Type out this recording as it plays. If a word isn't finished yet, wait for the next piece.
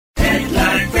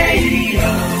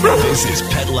This is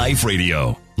Pet Life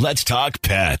Radio. Let's talk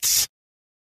pets.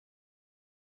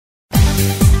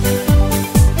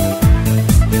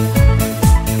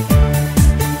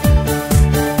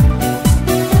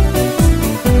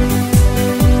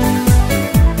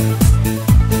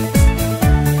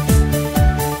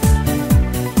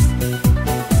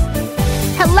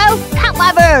 Hello, pet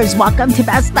lovers. Welcome to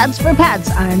Best Buds for Pets.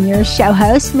 I'm your show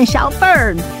host, Michelle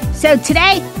Fern. So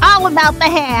today, all about the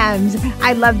hands.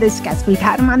 I love this guest. We've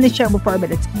had him on the show before, but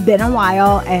it's been a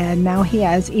while, and now he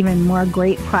has even more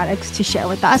great products to share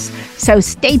with us. So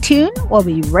stay tuned. We'll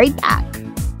be right back.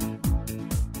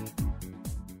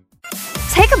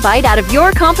 Take a bite out of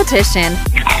your competition.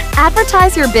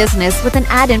 Advertise your business with an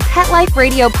ad in Pet Life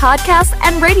Radio podcasts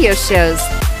and radio shows.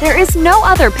 There is no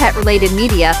other pet-related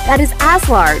media that is as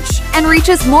large and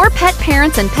reaches more pet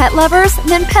parents and pet lovers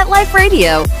than Pet Life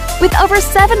Radio. With over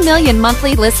 7 million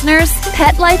monthly listeners,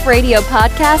 Pet Life Radio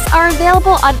podcasts are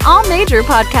available on all major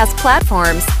podcast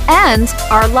platforms. And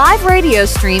our live radio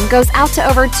stream goes out to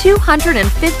over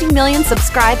 250 million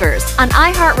subscribers on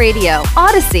iHeartRadio,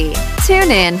 Odyssey,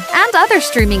 TuneIn, and other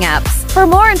streaming apps. For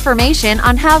more information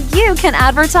on how you can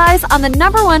advertise on the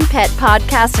 #1 pet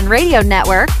podcast and radio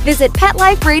network, visit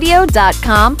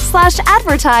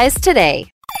PetLifeRadio.com/advertise today.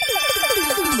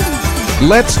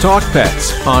 Let's Talk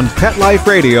Pets on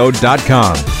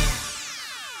PetLifeRadio.com.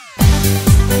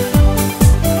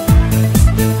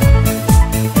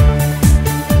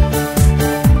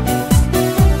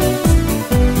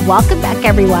 Welcome back,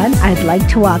 everyone. I'd like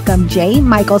to welcome Jay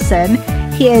Michelson.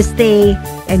 He is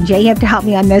and Jay, you have to help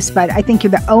me on this, but I think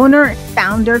you're the owner,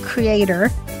 founder, creator,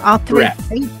 all three, Correct.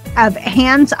 of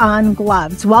HandsOn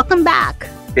Gloves. Welcome back.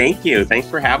 Thank you. Thanks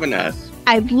for having us.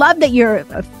 I love that you're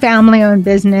a family-owned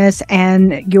business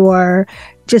and you're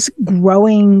just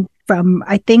growing from,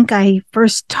 I think I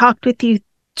first talked with you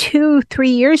 2-3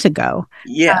 years ago.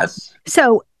 Yes.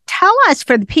 So tell us,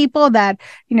 for the people that,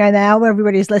 now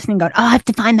everybody's listening going, oh, I have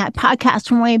to find that podcast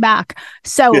from way back.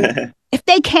 So if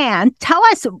they can, tell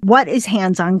us, what is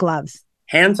HandsOn Gloves?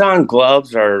 HandsOn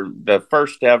Gloves are the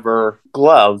first ever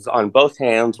gloves on both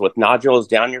hands with nodules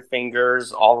down your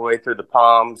fingers all the way through the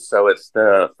palms. So it's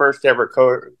the first ever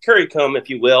curry comb, if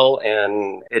you will,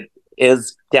 and it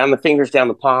is down the fingers, down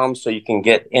the palms, so you can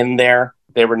get in there.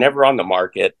 They were never on the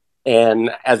market.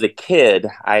 And as a kid,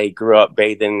 I grew up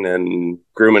bathing and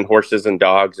grooming horses and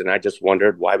dogs, and I just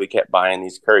wondered why we kept buying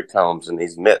these curry combs and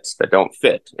these mitts that don't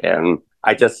fit. And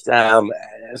I just, at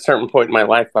a certain point in my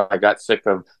life, I got sick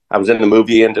of, I was in the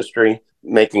movie industry,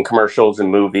 making commercials and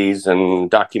movies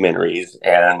and documentaries.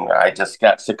 And I just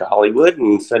got sick of Hollywood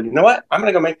and said, you know what, I'm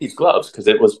going to go make these gloves, because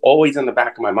it was always in the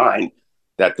back of my mind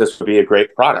that this would be a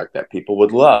great product that people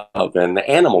would love and the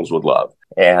animals would love.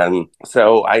 And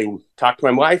so I talked to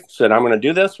my wife, said, I'm going to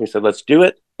do this. We said, let's do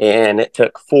it. And it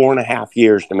took 4.5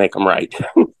 years to make them right.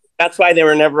 That's why they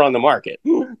were never on the market.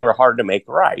 They're hard to make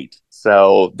right.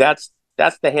 So that's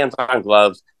the HandsOn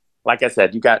Gloves. Like I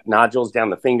said, you got nodules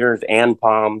down the fingers and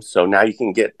palms. So now you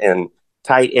can get in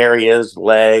tight areas,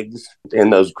 legs, in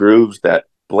those grooves that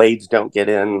blades don't get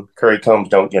in, curry combs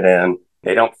don't get in.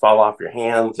 They don't fall off your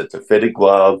hands. It's a fitted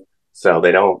glove, so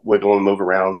they don't wiggle and move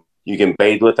around. You can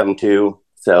bathe with them too.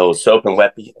 So soap and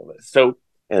wet,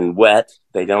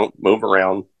 they don't move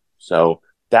around. So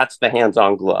that's the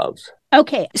HandsOn Gloves.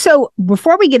 Okay, so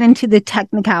before we get into the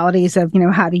technicalities of,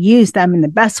 how to use them and the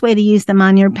best way to use them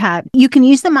on your pet, you can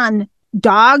use them on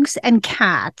dogs and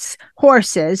cats,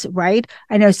 horses, right?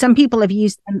 I know some people have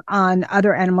used them on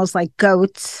other animals like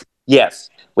goats. Yes,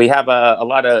 we have a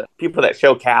lot of people that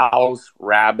show cows,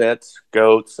 rabbits,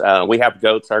 goats. We have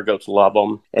goats. Our goats love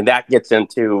them. And that gets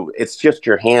into, it's just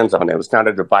your hands on it. It's not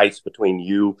a device between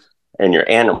you and your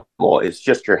animal. It's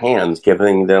just your hands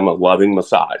giving them a loving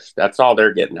massage. That's all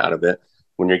they're getting out of it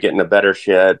when you're getting a better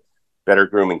shed, better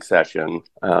grooming session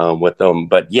with them.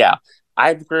 But yeah,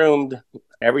 I've groomed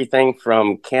everything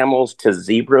from camels to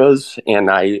zebras, and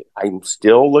I'm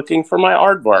still looking for my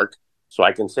aardvark. So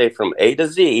I can say from A to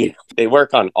Z, they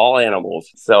work on all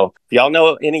animals. So if y'all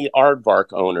know any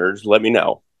aardvark owners, let me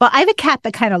know. Well, I have a cat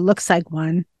that kind of looks like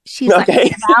one. She's okay.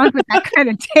 Like around with that kind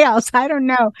of tail. So I don't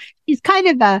know. She's kind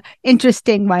of a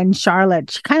interesting one,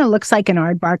 Charlotte. She kind of looks like an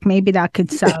aardvark. Maybe that could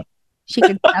sell. She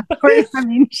could sell for it. I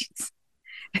mean,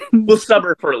 we'll sub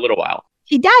her for a little while.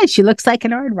 She does. She looks like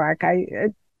an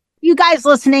aardvark. You guys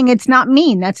listening, it's not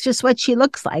mean. That's just what she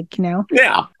looks like,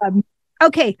 Yeah.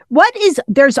 Okay,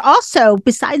 there's also,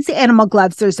 besides the animal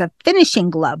gloves, there's a finishing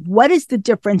glove. What is the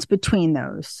difference between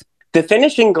those? The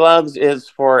finishing gloves is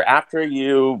for after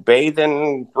you bathe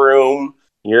and groom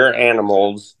your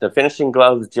animals. The finishing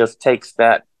gloves just takes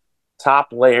that top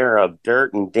layer of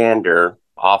dirt and dander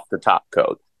off the top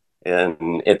coat.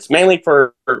 And it's mainly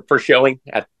for showing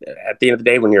at the end of the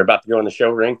day when you're about to go in the show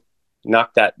ring,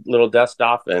 knock that little dust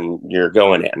off and you're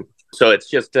going in. So it's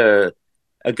just a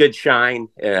good shine,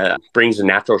 brings a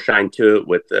natural shine to it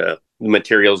with the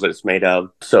materials that it's made of.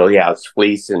 So yeah, it's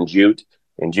fleece and jute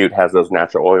has those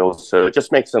natural oils. So it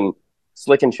just makes them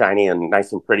slick and shiny and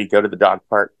nice and pretty. Go to the dog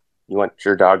park. You want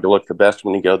your dog to look the best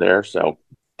when you go there. So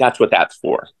that's what that's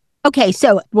for. Okay,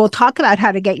 so we'll talk about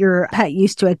how to get your pet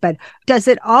used to it, but does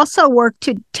it also work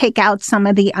to take out some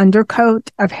of the undercoat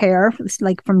of hair,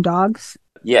 like from dogs?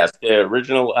 Yes, the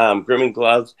original grooming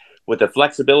gloves with the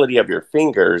flexibility of your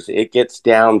fingers, it gets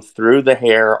down through the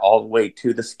hair all the way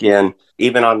to the skin.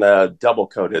 Even on the double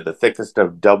coated, the thickest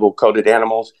of double coated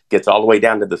animals, gets all the way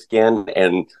down to the skin.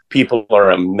 And people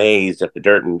are amazed at the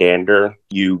dirt and dander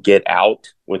you get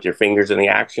out with your fingers in the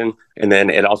action. And then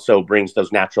it also brings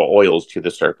those natural oils to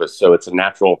the surface. So it's a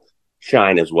natural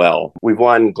shine as well. We've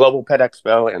won Global Pet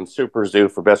Expo and Super Zoo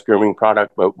for best grooming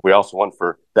product, but we also won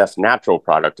for best natural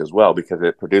product as well because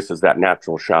it produces that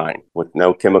natural shine with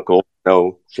no chemical,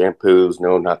 no shampoos,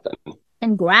 no nothing.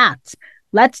 Congrats.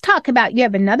 Let's talk about, you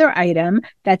have another item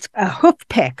that's a hoof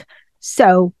pick.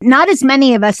 So not as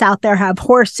many of us out there have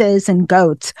horses and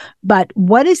goats, but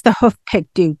what does the hoof pick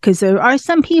do? Because there are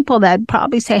some people that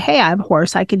probably say, hey, I have a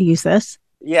horse, I could use this.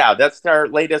 Yeah, that's our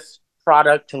latest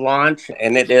product to launch,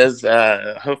 and it is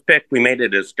a hoof pick. We made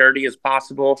it as sturdy as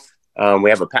possible. We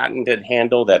have a patented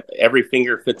handle that every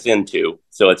finger fits into,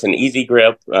 so it's an easy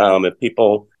grip. If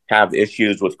people have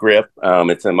issues with grip,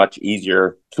 it's a much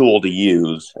easier tool to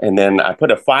use. And then I put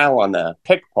a file on the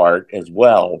pick part as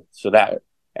well, so that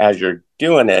as you're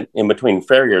doing it in between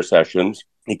farrier sessions,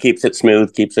 it keeps it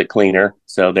smooth, keeps it cleaner.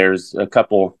 So there's a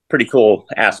couple pretty cool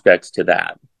aspects to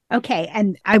that. Okay.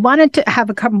 And I wanted to have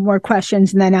a couple more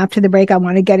questions. And then after the break, I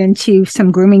want to get into some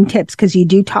grooming tips because you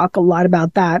do talk a lot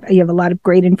about that. You have a lot of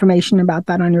great information about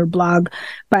that on your blog.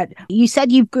 But you said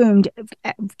you've groomed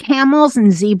camels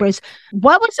and zebras.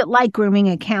 What was it like grooming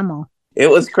a camel? It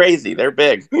was crazy. They're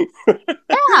big.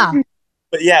 Yeah.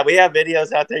 But yeah, we have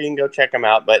videos out there. You can go check them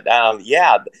out. But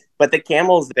yeah, but the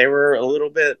camels, they were a little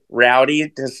bit rowdy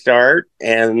to start.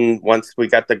 And once we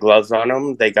got the gloves on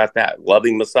them, they got that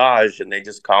loving massage and they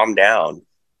just calmed down.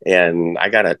 And I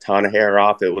got a ton of hair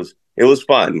off. It was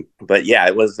fun. But yeah,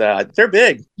 it was, they're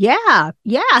big. Yeah.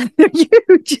 Yeah. They're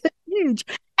huge. Huge.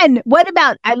 And what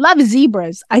about, I love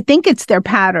zebras. I think it's their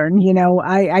pattern. You know,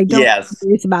 I don't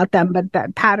know about them, but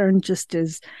that pattern just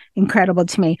is incredible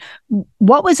to me.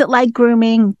 What was it like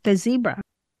grooming the zebra?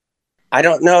 I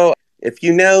don't know. If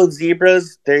you know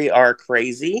zebras, they are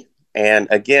crazy. And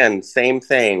again, same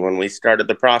thing. When we started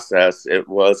the process, it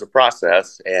was a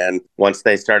process. And once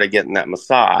they started getting that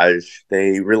massage,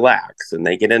 they relax and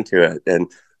they get into it.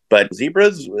 But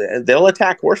zebras, they'll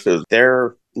attack horses.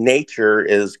 Their nature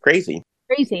is crazy.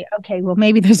 Crazy. Okay, well,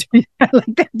 maybe there's a reason I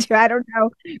like that too. I don't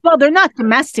know. Well, they're not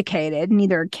domesticated,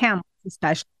 neither are camels,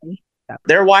 especially. So.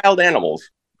 They're wild animals.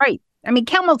 Right. I mean,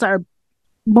 camels are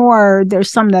more, there's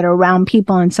some that are around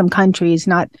people in some countries,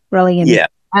 not really in the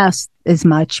US as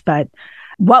much. But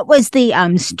what was the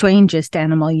strangest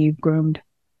animal you've groomed?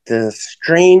 The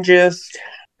strangest,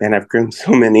 and I've groomed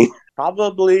so many,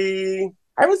 probably,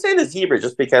 I would say the zebra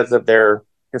just because of their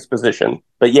disposition.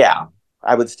 But yeah,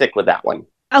 I would stick with that one.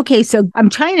 Okay, so I'm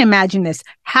trying to imagine this.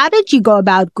 How did you go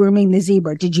about grooming the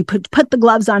zebra? Did you put the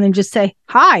gloves on and just say,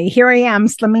 hi, here I am,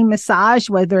 slimming massage?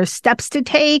 Were there steps to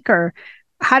take or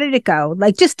how did it go?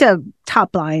 Like just a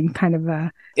top line kind of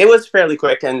a... It was fairly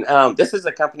quick. And this is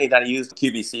a company that I used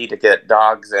QVC to get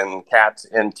dogs and cats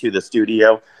into the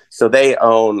studio. So they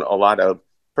own a lot of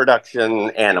production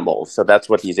animals. So that's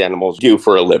what these animals do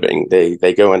for a living.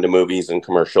 They go into movies and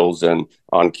commercials and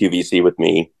on QVC with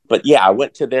me. But yeah, I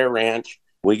went to their ranch.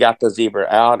 We got the zebra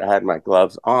out. I had my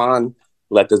gloves on,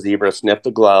 let the zebra sniff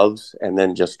the gloves, and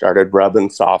then just started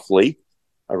rubbing softly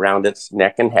around its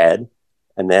neck and head.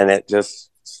 And then it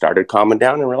just started calming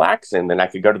down and relaxing. Then I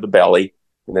could go to the belly,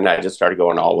 and then I just started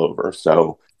going all over.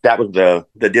 So that was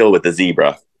the deal with the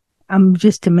zebra. I'm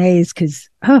just amazed because,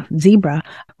 zebra.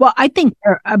 Well, I think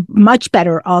they're a much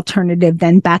better alternative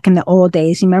than back in the old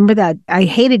days. You remember that? I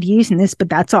hated using this, but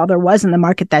that's all there was in the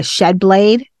market, that shed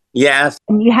blade. Yes.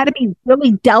 And you had to be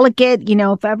really delicate. You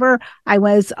know, if ever I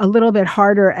was a little bit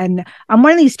harder, and I'm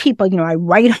one of these people, you know, I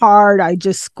write hard. I'm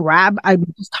just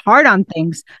hard on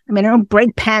things. I mean, I don't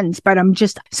break pens, but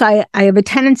I have a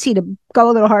tendency to go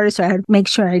a little harder. So I had to make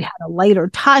sure I had a lighter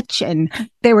touch, and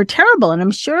they were terrible. And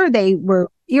I'm sure they were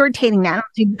irritating now.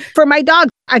 For my dog,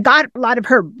 I got a lot of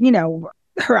her, you know,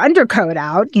 her undercoat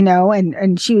out,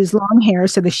 and she was long hair,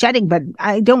 so the shedding, but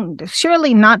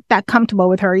surely not that comfortable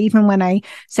with her. Even when I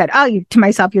said, to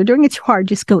myself, you're doing it too hard,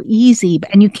 just go easy,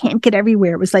 and you can't get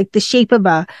everywhere. It was like the shape of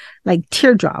a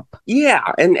teardrop.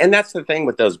 Yeah. And that's the thing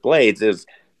with those blades is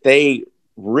they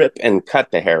rip and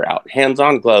cut the hair out.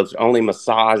 Hands-on gloves only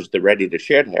massage the ready to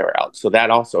shed hair out. So that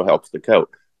also helps the coat.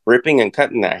 Ripping and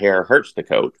cutting that hair hurts the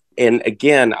coat. And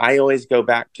again, I always go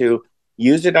back to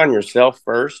use it on yourself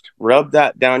first, rub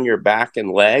that down your back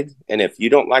and leg. And if you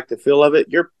don't like the feel of it,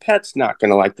 your pet's not going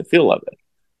to like the feel of it.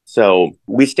 So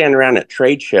we stand around at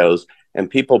trade shows and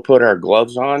people put our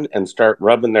gloves on and start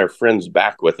rubbing their friend's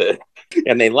back with it.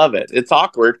 And they love it. It's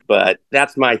awkward, but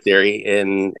that's my theory.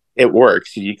 And it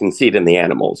works. You can see it in the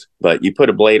animals. But you put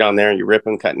a blade on there and you're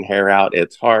ripping, cutting hair out.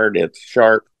 It's hard. It's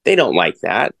sharp. They don't like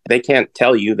that. They can't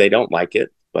tell you they don't like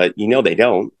it, but they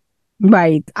don't.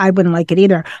 Right. I wouldn't like it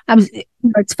either.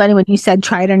 It's funny when you said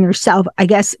try it on yourself. I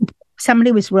guess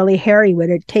somebody was really hairy.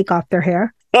 Would it take off their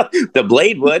hair? The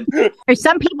blade would. There's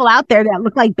some people out there that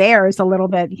look like bears a little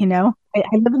bit, I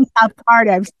live in South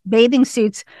Florida. I have bathing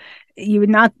suits. You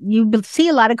see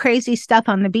a lot of crazy stuff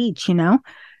on the beach,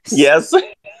 Yes.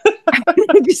 I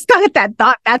just got that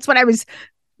thought. That's what I was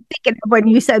thinking of when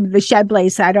you said the shed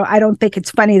blades. I don't think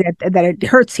it's funny that it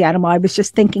hurts the animal. I was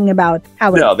just thinking about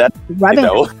how that's I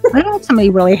don't know, somebody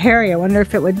really hairy. I wonder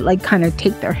if it would kind of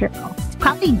take their hair off. It's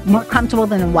probably more comfortable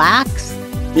than a wax.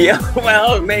 Yeah,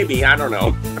 well, maybe. I don't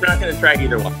know. I'm not going to try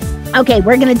either one. Okay,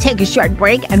 we're going to take a short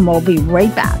break and we'll be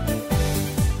right back.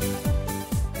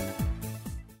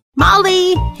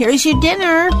 Molly, here's your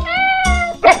dinner.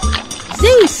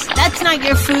 Zeus, that's not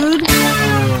your food.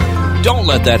 Don't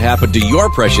let that happen to your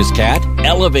precious cat.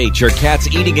 Elevate your cat's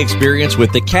eating experience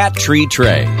with the Cat Tree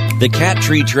Tray. The Cat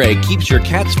Tree Tray keeps your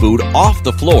cat's food off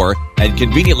the floor and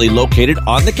conveniently located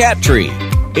on the cat tree.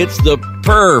 It's the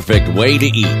perfect way to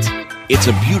eat. It's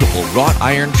a beautiful wrought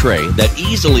iron tray that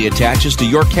easily attaches to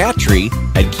your cat tree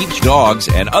and keeps dogs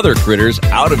and other critters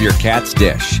out of your cat's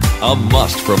dish. A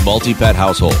must for multi-pet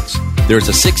households. There's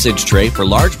a 6-inch tray for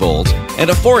large bowls and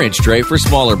a 4-inch tray for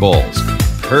smaller bowls.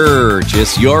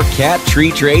 Purchase your Cat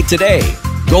Tree Tray today.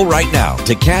 Go right now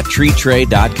to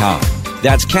cattreetray.com.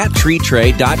 That's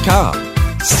cattreetray.com.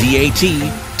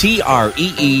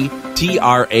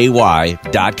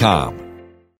 CATTREETRAY.com.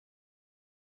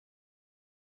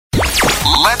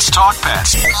 Let's talk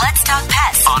pets. Let's talk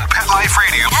pets On Pet Life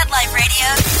Radio. Pet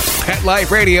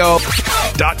Life Radio.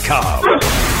 PetLifeRadio.com.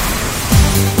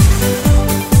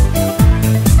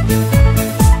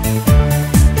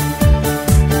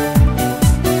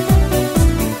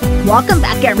 Welcome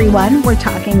back, everyone. We're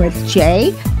talking with Jay,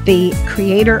 the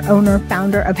creator, owner,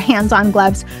 founder of HandsOn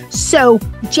Gloves. So,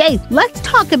 Jay, let's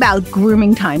talk about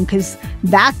grooming time, because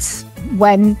that's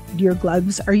when your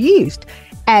gloves are used.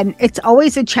 And it's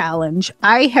always a challenge.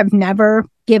 I have never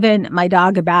given my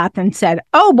dog a bath and said,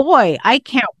 oh boy, I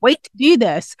can't wait to do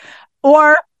this.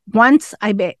 Or once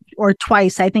or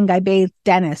twice, I think I bathed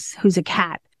Dennis, who's a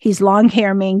cat. He's long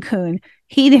hair Maine Coon.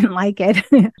 He didn't like it.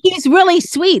 He's really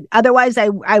sweet. Otherwise, I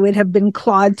would have been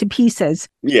clawed to pieces.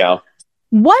 Yeah.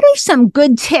 What are some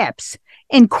good tips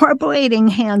incorporating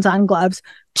hands-on gloves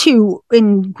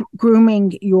in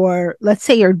grooming let's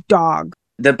say your dog?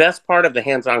 The best part of the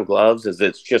hands-on gloves is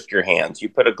it's just your hands. You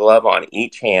put a glove on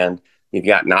each hand. You've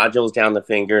got nodules down the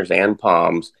fingers and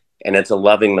palms, and it's a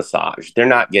loving massage. They're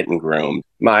not getting groomed.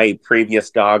 My previous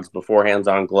dogs before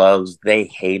hands-on gloves, they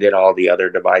hated all the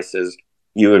other devices.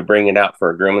 You would bring it out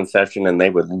for a grooming session and they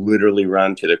would literally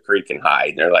run to the creek and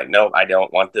hide. They're like, no, I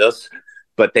don't want this.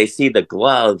 But they see the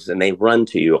gloves and they run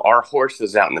to you. Our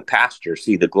horses out in the pasture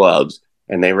see the gloves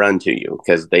and they run to you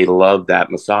because they love that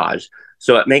massage.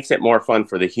 So it makes it more fun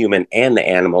for the human and the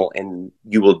animal, and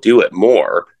you will do it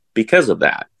more because of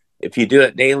that. If you do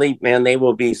it daily, man, they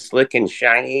will be slick and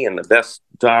shiny and the best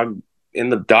dog in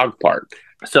the dog park.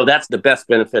 So that's the best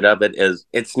benefit of it, is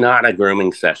it's not a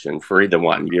grooming session for either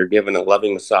one. You're giving a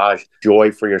loving massage,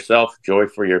 joy for yourself, joy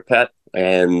for your pet,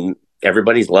 and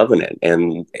everybody's loving it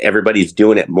and everybody's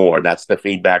doing it more. That's the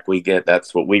feedback we get.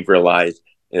 That's what we've realized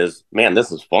is, man,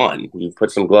 this is fun. You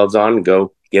put some gloves on and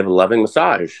go give a loving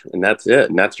massage, and that's it.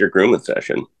 And that's your grooming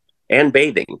session. And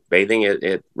bathing,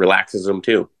 it relaxes them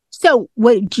too. So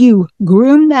would you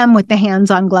groom them with the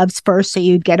hands-on gloves first so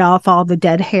you'd get off all the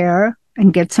dead hair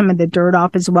and get some of the dirt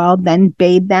off as well, then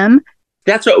bathe them?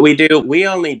 That's what we do. We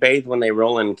only bathe when they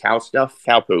roll in cow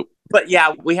poop. But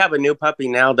yeah, we have a new puppy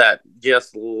now that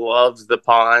just loves the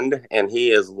pond, and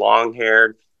he is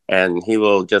long-haired, and he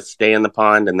will just stay in the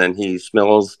pond, and then he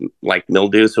smells like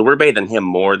mildew. So we're bathing him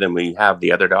more than we have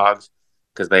the other dogs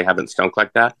because they haven't stunk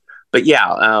like that. But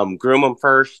yeah, groom them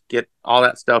first, get all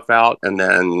that stuff out, and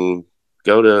then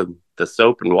go to the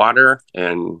soap and water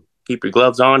and keep your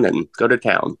gloves on and go to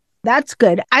town. That's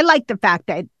good. I like the fact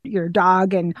that your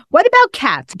dog. And what about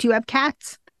cats? Do you have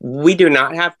cats? We do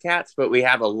not have cats, but we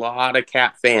have a lot of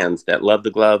cat fans that love the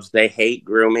gloves. They hate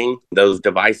grooming, those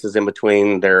devices in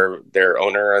between their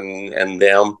owner and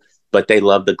them, but they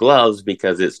love the gloves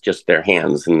because it's just their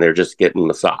hands and they're just getting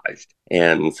massaged.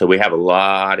 And so we have a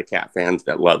lot of cat fans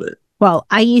that love it. Well,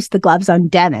 I used the gloves on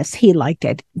Dennis. He liked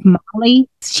it. Molly,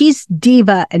 she's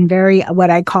diva and very what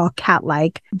I call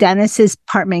cat-like. Dennis is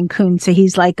part Maine Coon, so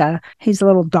he's a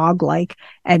little dog-like.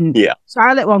 And yeah.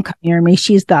 Charlotte won't come near me.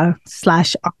 She's the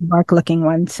 /bark-looking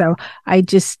one. So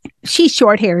she's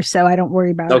short hair, so I don't worry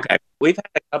about it. Okay. We've had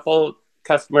a couple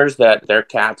customers that their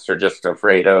cats are just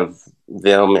afraid of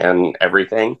them and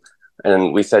everything.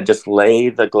 And we said, just lay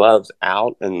the gloves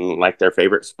out in like their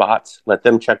favorite spots. Let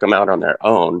them check them out on their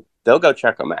own. They'll go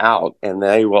check them out and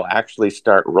they will actually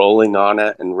start rolling on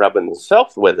it and rubbing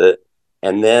themselves with it.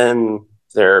 And then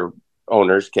their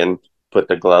owners can put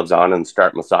the gloves on and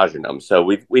start massaging them. So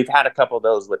we've had a couple of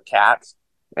those with cats,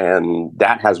 and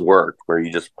that has worked, where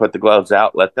you just put the gloves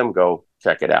out, let them go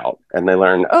check it out. And they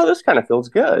learn, oh, this kind of feels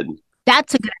good.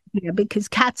 That's a good idea because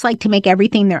cats like to make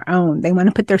everything their own. They want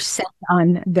to put their scent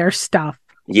on their stuff.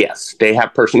 Yes, they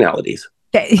have personalities.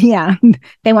 They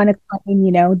want to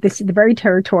claim, this is very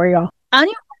territorial. On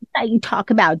your website, you talk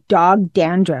about dog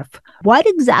dandruff. What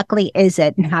exactly is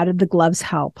it and how did the gloves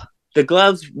help? The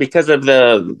gloves, because of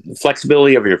the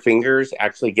flexibility of your fingers,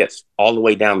 actually gets all the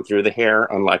way down through the hair,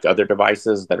 unlike other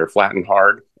devices that are flat and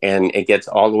hard. And it gets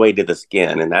all the way to the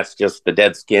skin. And that's just the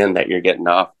dead skin that you're getting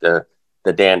off the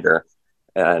dander.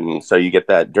 And so you get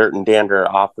that dirt and dander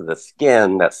off of the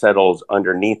skin that settles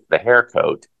underneath the hair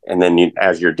coat. And then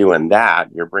as you're doing that,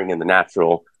 you're bringing the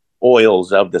natural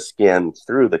oils of the skin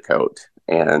through the coat.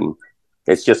 And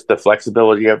it's just the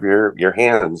flexibility of your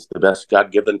hands, the best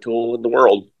God-given tool in the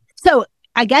world. So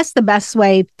I guess the best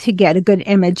way to get a good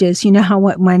image is, how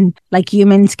when like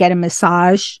humans get a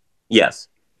massage? Yes.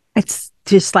 It's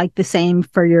just like the same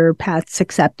for your pets,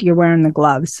 except you're wearing the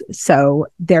gloves. So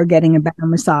they're getting a better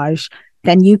massage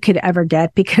than you could ever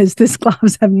get because these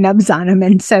gloves have nubs on them.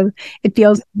 And so it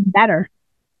feels better.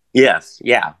 Yes.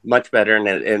 Yeah. Much better.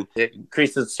 And it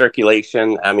increases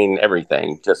circulation. I mean,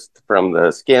 everything just from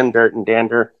the skin, dirt and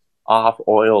dander off,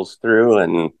 oils through,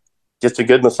 and just a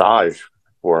good massage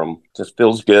for them. Just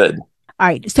feels good. All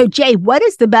right. So Jay, what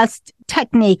is the best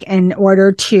technique in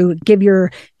order to give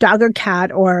your dog or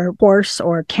cat or horse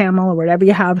or camel or whatever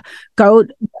you have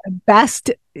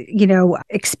best,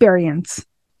 experience?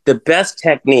 The best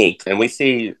technique, and we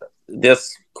see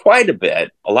this quite a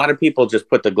bit, a lot of people just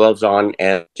put the gloves on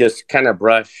and just kind of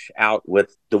brush out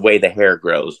with the way the hair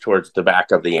grows towards the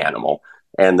back of the animal.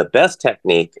 And the best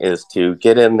technique is to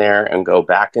get in there and go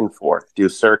back and forth, do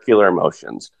circular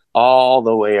motions all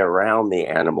the way around the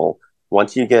animal.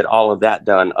 Once you get all of that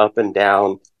done, up and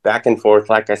down, back and forth,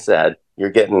 like I said,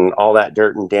 you're getting all that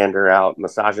dirt and dander out,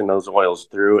 massaging those oils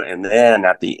through, and then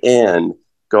at the end,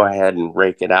 go ahead and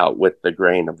rake it out with the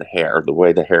grain of the hair, the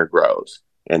way the hair grows.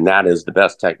 And that is the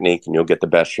best technique, and you'll get the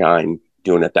best shine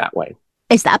doing it that way.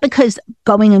 Is that because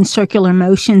going in circular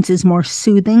motions is more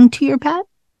soothing to your pet?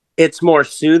 It's more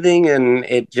soothing, and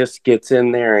it just gets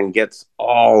in there and gets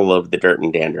all of the dirt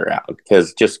and dander out.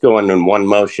 Because just going in one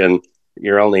motion,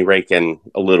 you're only raking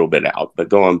a little bit out. But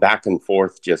going back and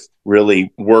forth just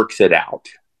really works it out.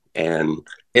 And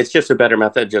it's just a better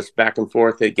method, just back and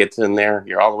forth. It gets in there.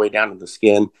 You're all the way down to the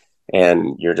skin,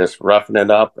 and you're just roughing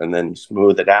it up and then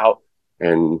smooth it out.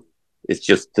 And it's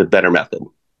just a better method.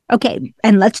 Okay.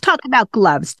 And let's talk about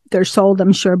gloves. They're sold,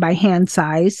 I'm sure, by hand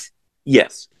size.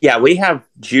 Yes. Yeah, we have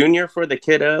junior for the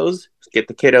kiddos. Get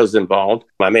the kiddos involved.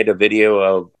 I made a video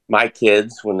of my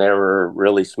kids when they were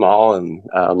really small, and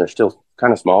they're still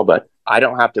kind of small, but I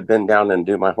don't have to bend down and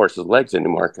do my horse's legs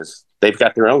anymore because they've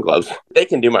got their own gloves. They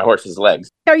can do my horse's legs.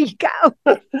 There you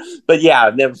go. But yeah,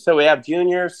 so we have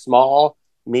junior, small,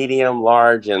 medium,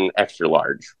 large, and extra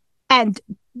large. And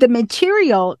the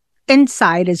material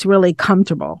inside is really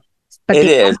comfortable. But it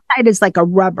the is. outside is like a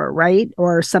rubber, right?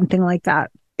 Or something like that.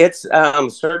 It's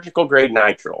surgical grade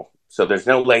nitrile. So there's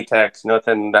no latex,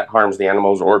 nothing that harms the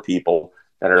animals or people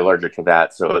that are allergic to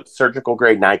that. So it's surgical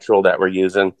grade nitrile that we're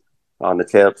using on the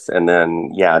tips. And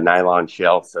then, nylon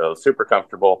shell. So super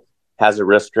comfortable. Has a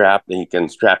wrist strap that you can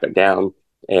strap it down.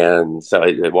 And so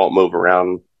it won't move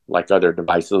around like other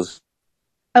devices.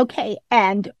 Okay.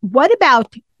 And what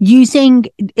about using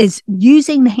the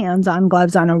HandsOn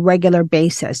gloves on a regular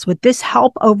basis? Would this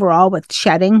help overall with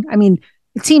shedding? I mean,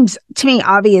 It seems to me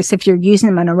obvious if you're using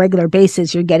them on a regular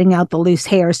basis, you're getting out the loose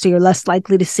hair. So you're less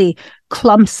likely to see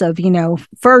clumps of,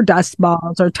 fur dust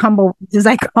balls or tumbleweeds, as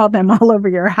I call them, all over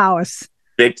your house.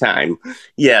 Big time.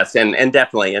 Yes. And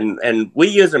definitely. And we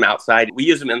use them outside. We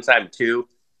use them inside too.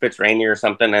 If it's rainy or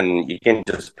something, and you can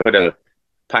just put a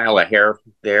pile of hair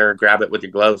there, grab it with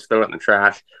your gloves, throw it in the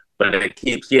trash. But it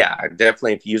keeps,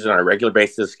 definitely if you use it on a regular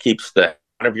basis, keeps the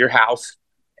out of your house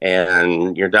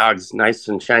and your dog's nice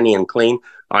and shiny and clean.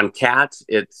 On cats,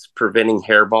 it's preventing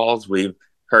hairballs. We've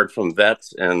heard from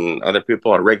vets and other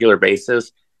people on a regular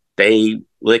basis. They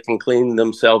lick and clean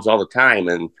themselves all the time,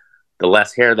 and the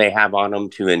less hair they have on them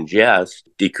to ingest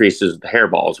decreases the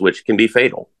hairballs, which can be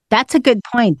fatal. That's a good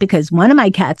point, because one of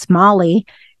my cats, Molly,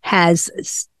 has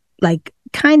some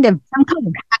kind of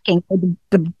hacking.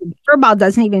 The fur ball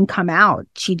doesn't even come out.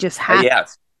 She just has.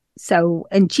 Yes. So,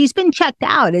 and she's been checked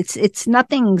out. It's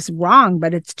nothing's wrong,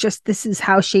 but it's just, this is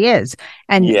how she is.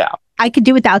 And I could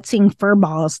do without seeing fur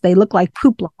balls. They look like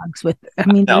poop logs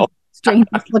the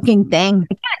strangest looking thing.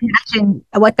 I can't imagine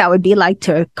what that would be like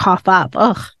to cough up.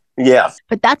 Ugh. Yes.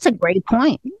 But that's a great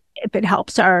point. If it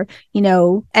helps our,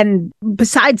 and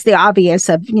besides the obvious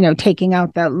of, taking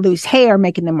out the loose hair,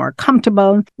 making them more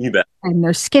comfortable. You bet. And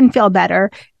their skin feel better.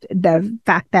 The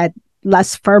fact that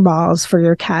less fur balls for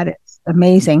your cat is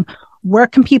amazing. Where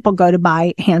can people go to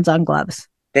buy HandsOn gloves?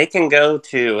 They can go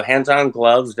to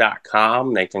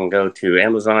handsongloves.com. They can go to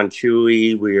Amazon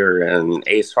Chewy. We're in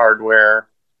Ace Hardware.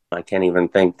 I can't even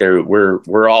think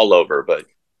we're all over, but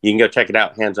you can go check it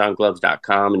out,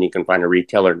 handsongloves.com, and you can find a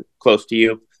retailer close to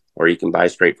you, or you can buy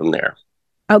straight from there.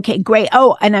 Okay, great.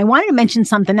 Oh, and I wanted to mention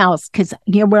something else, because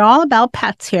we're all about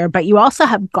pets here, but you also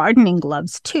have gardening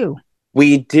gloves too.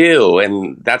 We do.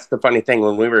 And that's the funny thing.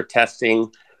 When we were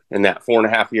testing in that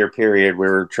 4.5-year period, we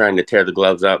were trying to tear the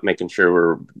gloves up, making sure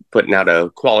we're putting out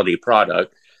a quality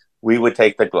product. We would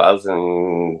take the gloves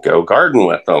and go garden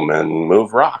with them and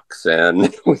move rocks.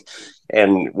 And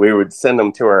we would send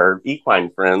them to our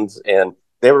equine friends, and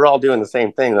they were all doing the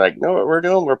same thing. They're like, no, what we're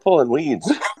doing, we're pulling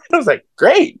weeds. I was like,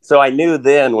 great. So I knew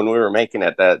then when we were making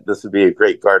it that this would be a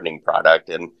great gardening product.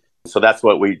 And so that's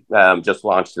what we just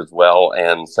launched as well.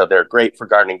 And so they're great for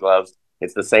gardening gloves.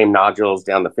 It's the same nodules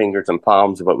down the fingers and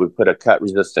palms, but we put a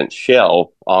cut-resistant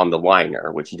shell on the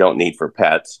liner, which you don't need for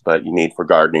pets, but you need for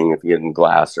gardening if you're getting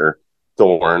glass or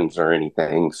thorns or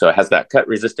anything. So it has that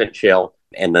cut-resistant shell,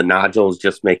 and the nodules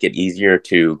just make it easier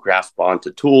to grasp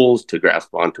onto tools, to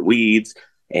grasp onto weeds,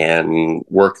 and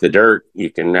work the dirt.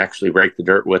 You can actually rake the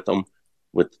dirt with them.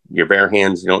 With your bare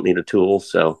hands, you don't need a tool.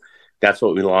 So that's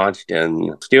what we launched,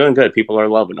 and it's doing good. People are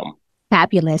loving them.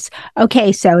 Fabulous.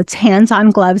 Okay, so it's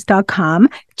handsongloves.com.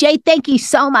 Jay, thank you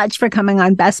so much for coming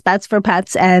on Best Bets for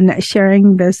Pets and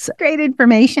sharing this great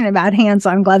information about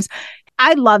HandsOn gloves.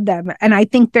 I love them, and I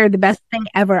think they're the best thing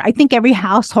ever. I think every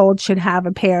household should have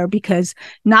a pair, because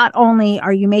not only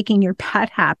are you making your pet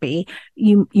happy,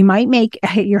 you might make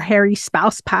your hairy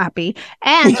spouse happy,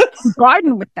 and you can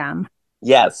garden with them.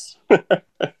 Yes,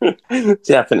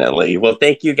 definitely. Well,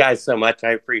 thank you guys so much.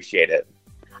 I appreciate it.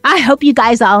 I hope you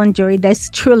guys all enjoyed this.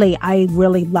 Truly, I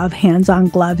really love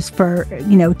HandsOn gloves for,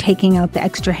 taking out the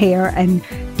extra hair and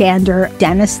dander.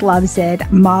 Dennis loves it.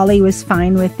 Molly was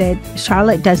fine with it.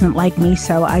 Charlotte doesn't like me,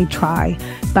 so I try.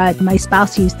 But my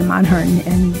spouse used them on her,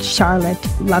 and Charlotte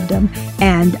loved them.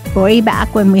 And way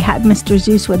back when we had Mr.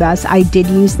 Zeus with us, I did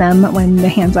use them when the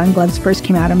HandsOn gloves first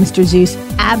came out. And Mr. Zeus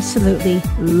absolutely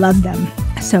loved them.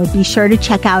 So be sure to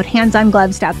check out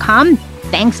handsongloves.com.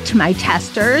 Thanks to my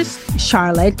testers,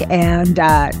 Charlotte and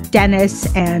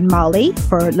Dennis and Molly,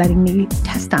 for letting me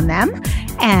test on them.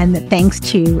 And thanks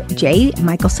to Jay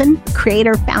Michelson,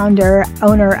 creator, founder,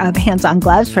 owner of HandsOn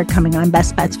Gloves, for coming on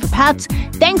Best Bets for Pets.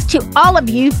 Thanks to all of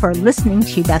you for listening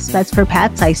to Best Bets for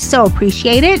Pets. I so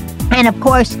appreciate it. And of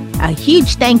course, a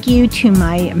huge thank you to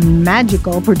my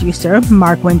magical producer,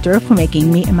 Mark Winter, for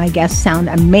making me and my guests sound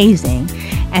amazing.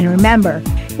 And remember,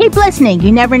 keep listening.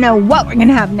 You never know what we're going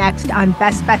to have next on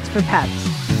Best Bets for Pets.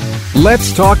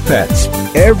 Let's Talk Pets,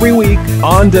 every week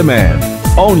on demand,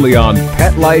 only on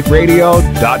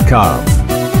PetLifeRadio.com.